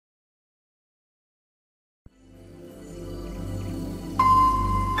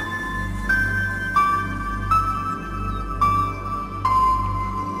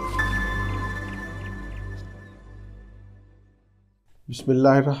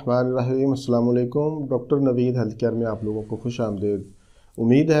बिस्मिल्लाहिर्रहमानिर्रहीम। अस्सलाम वालेकुम। डॉक्टर नवीद हेल्थ केयर में आप लोगों को खुश आमदीद।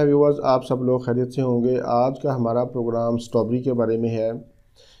 उम्मीद है व्यूअर्स आप सब लोग खैरियत से होंगे। आज का हमारा प्रोग्राम स्ट्रॉबेरी के बारे में है।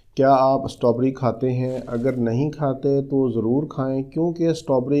 क्या आप स्ट्रॉबेरी खाते हैं? अगर नहीं खाते तो ज़रूर खाएं, क्योंकि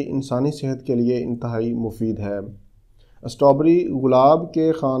स्ट्रॉबेरी इंसानी सेहत के लिए इंतहाई मुफीद है। स्ट्रॉबेरी गुलाब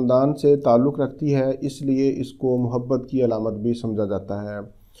के ख़ानदान से ताल्लुक़ रखती है, इसलिए इसको मोहब्बत की अलामत भी समझा जाता है।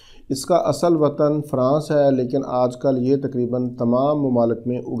 इसका असल वतन फ़्रांस है, लेकिन आजकल ये तकरीबन तमाम ममालिक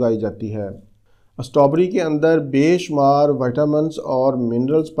में उगाई जाती है। स्ट्रॉबेरी के अंदर बेशुमार विटामिन्स और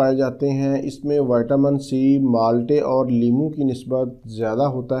मिनरल्स पाए जाते हैं। इसमें विटामिन सी माल्टे और लीमू की निस्बत ज़्यादा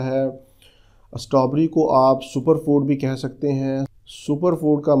होता है। स्ट्रॉबेरी को आप सुपर फूड भी कह सकते हैं। सुपर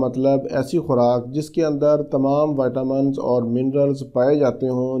फूड का मतलब ऐसी खुराक जिसके अंदर तमाम विटामिन्स और मिनरल्स पाए जाते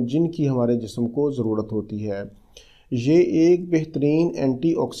हों जिनकी हमारे जिस्म को ज़रूरत होती है। ये एक बेहतरीन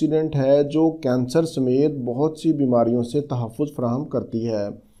एंटीऑक्सीडेंट है जो कैंसर समेत बहुत सी बीमारियों से तहफ़्फ़ुज़ फराहम करती है।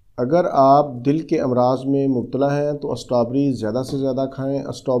 अगर आप दिल के अमराज में मुब्तला हैं तो स्ट्रॉबेरी ज़्यादा से ज़्यादा खाएं।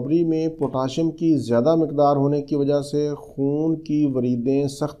 स्ट्रॉबेरी में पोटाशियम की ज़्यादा मकदार होने की वजह से खून की वरीदें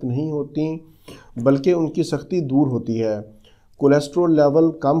सख्त नहीं होती, बल्कि उनकी सख्ती दूर होती है। कोलेस्ट्रॉल लेवल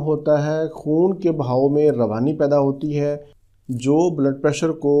कम होता है, खून के बहाव में रवानी पैदा होती है, जो ब्लड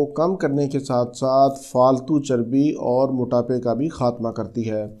प्रेशर को कम करने के साथ साथ फालतू चर्बी और मोटापे का भी ख़ात्मा करती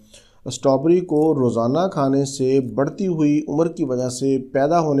है। स्ट्रॉबेरी को रोज़ाना खाने से बढ़ती हुई उम्र की वजह से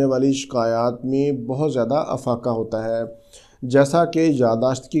पैदा होने वाली शिकायत में बहुत ज़्यादा अफाका होता है, जैसा कि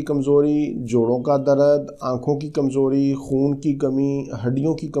यादाश्त की कमज़ोरी, जोड़ों का दर्द, आँखों की कमज़ोरी, खून की कमी,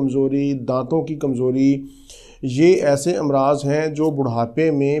 हड्डियों की कमज़ोरी, दांतों की कमज़ोरी। ये ऐसे अमराज हैं जो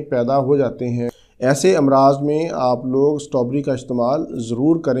बुढ़ापे में पैदा हो जाते हैं। ऐसे अमराज में आप लोग स्ट्रॉबेरी का इस्तेमाल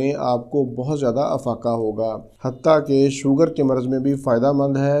ज़रूर करें, आपको बहुत ज़्यादा अफाका होगा। हत्ता कि शुगर के मर्ज़ में भी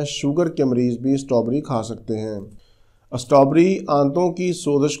फ़ायदेमंद है। शुगर के मरीज़ भी स्ट्रॉबेरी खा सकते हैं। स्ट्रॉबेरी आंतों की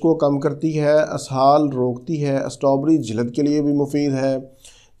सोजिश को कम करती है, असहाल रोकती है। स्ट्रॉबेरी जल्द के लिए भी मुफीद है।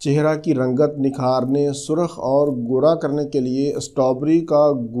 चेहरा की रंगत निखारने, सुर्ख और गोरा करने के लिए स्ट्रॉबेरी का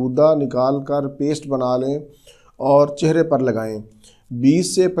गूदा निकाल कर पेस्ट बना लें और चेहरे पर लगाएं।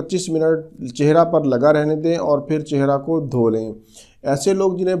 20 से 25 मिनट चेहरा पर लगा रहने दें और फिर चेहरा को धो लें। ऐसे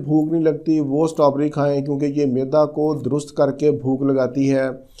लोग जिन्हें भूख नहीं लगती वो स्ट्रॉबेरी खाएं, क्योंकि ये मैदा को दुरुस्त करके भूख लगाती है,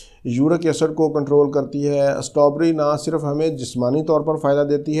 यूरिक एसिड को कंट्रोल करती है। स्ट्रॉबेरी ना सिर्फ हमें जिस्मानी तौर पर फ़ायदा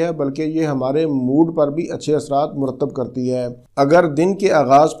देती है, बल्कि ये हमारे मूड पर भी अच्छे असरात मुरतब करती है। अगर दिन के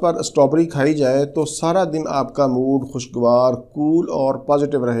आगाज़ पर स्ट्रॉबेरी खाई जाए तो सारा दिन आपका मूड खुशगवार, कूल और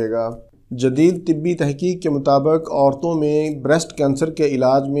पॉजिटिव रहेगा। जदीद तिब्बी तहकीक के मुताबिक औरतों में ब्रेस्ट कैंसर के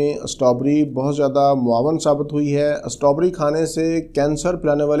इलाज में स्ट्रॉबेरी बहुत ज़्यादा मुआवन साबित हुई है। स्ट्रॉबेरी खाने से कैंसर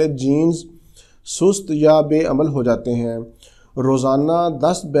फैलाने वाले जीन्स सुस्त या बेअमल हो जाते हैं। रोज़ाना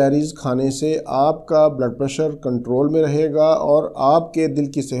 10 बेरीज़ खाने से आपका ब्लड प्रेशर कंट्रोल में रहेगा और आपके दिल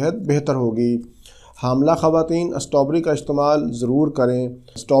की सेहत बेहतर होगी। हामला ख़वातीन स्ट्रॉबेरी का इस्तेमाल ज़रूर करें।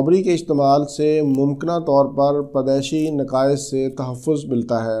 स्ट्रॉबेरी के इस्तेमाल से मुमकिन तौर पर पैदाइशी नकाइस से तहफ़्फ़ुज़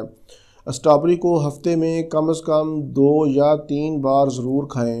मिलता है। स्ट्रॉबेरी को हफ्ते में कम से कम 2 या 3 बार ज़रूर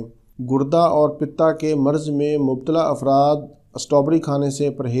खाएं। गुर्दा और पित्ता के मर्ज़ में मुब्तला अफराद स्ट्रॉबेरी खाने से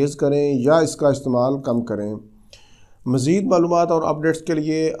परहेज़ करें या इसका इस्तेमाल कम करें। मज़ीद मालूमात और अपडेट्स के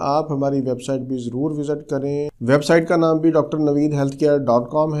लिए आप हमारी वेबसाइट भी ज़रूर विज़िट करें। वेबसाइट का नाम भी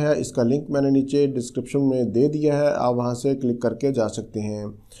drnaveedhealthcare.com है। इसका लिंक मैंने नीचे डिस्क्रिप्शन में दे दिया है, आप वहां से क्लिक करके जा सकते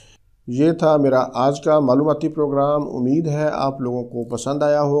हैं। ये था मेरा आज का मालूमाती प्रोग्राम। उम्मीद है आप लोगों को पसंद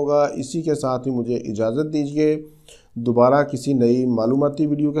आया होगा। इसी के साथ ही मुझे इजाज़त दीजिए। दोबारा किसी नई मालूमाती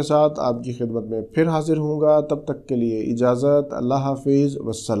वीडियो के साथ आपकी खिदमत में फिर हाजिर होऊंगा। तब तक के लिए इजाज़त। अल्लाह हाफिज़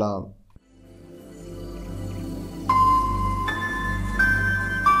वस्सलाम।